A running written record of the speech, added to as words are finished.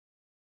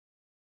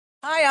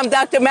Hi, I'm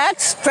Dr.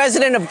 Max,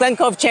 President of Glen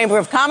Cove Chamber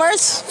of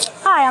Commerce.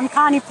 Hi, I'm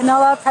Connie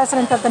Pinola,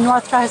 President of the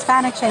North Shore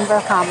Hispanic Chamber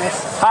of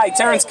Commerce. Hi,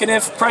 Terrence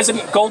Kniff,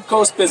 President, Gold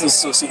Coast Business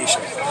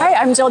Association. Hi,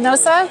 I'm Jill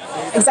Nosa,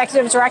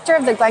 Executive Director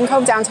of the Glen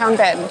Cove Downtown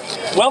BID.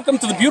 Welcome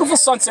to the beautiful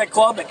Sunset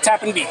Club at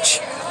Tappan Beach.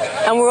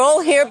 And we're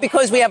all here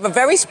because we have a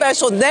very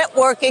special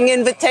networking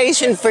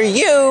invitation for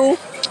you.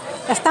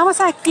 Estamos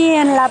aquí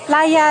en la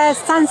playa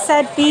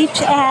Sunset Beach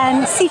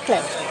and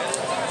SeaCliff.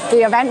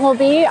 The event will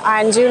be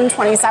on June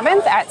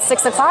 27th at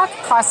 6 o'clock.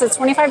 Cost is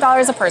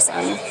 $25 a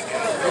person.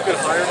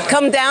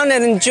 Come down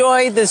and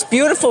enjoy this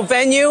beautiful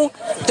venue.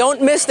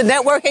 Don't miss the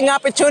networking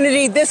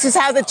opportunity. This is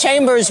how the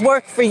chambers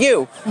work for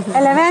you.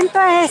 El evento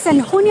es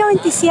en junio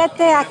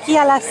 27 aquí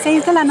a las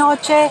 6 de la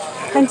noche,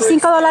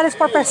 $25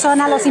 por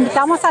persona. Los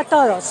invitamos a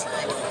todos.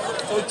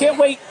 We can't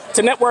wait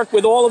to network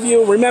with all of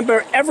you.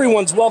 Remember,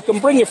 everyone's welcome.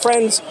 Bring your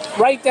friends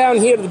right down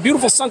here to the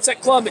beautiful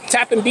Sunset Club at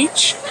Tappan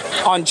Beach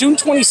on June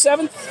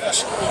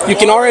 27th. You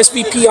can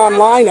RSVP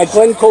online at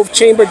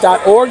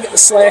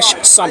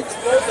glencovechamber.org/summer.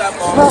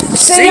 We'll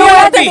see you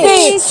at the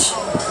beach.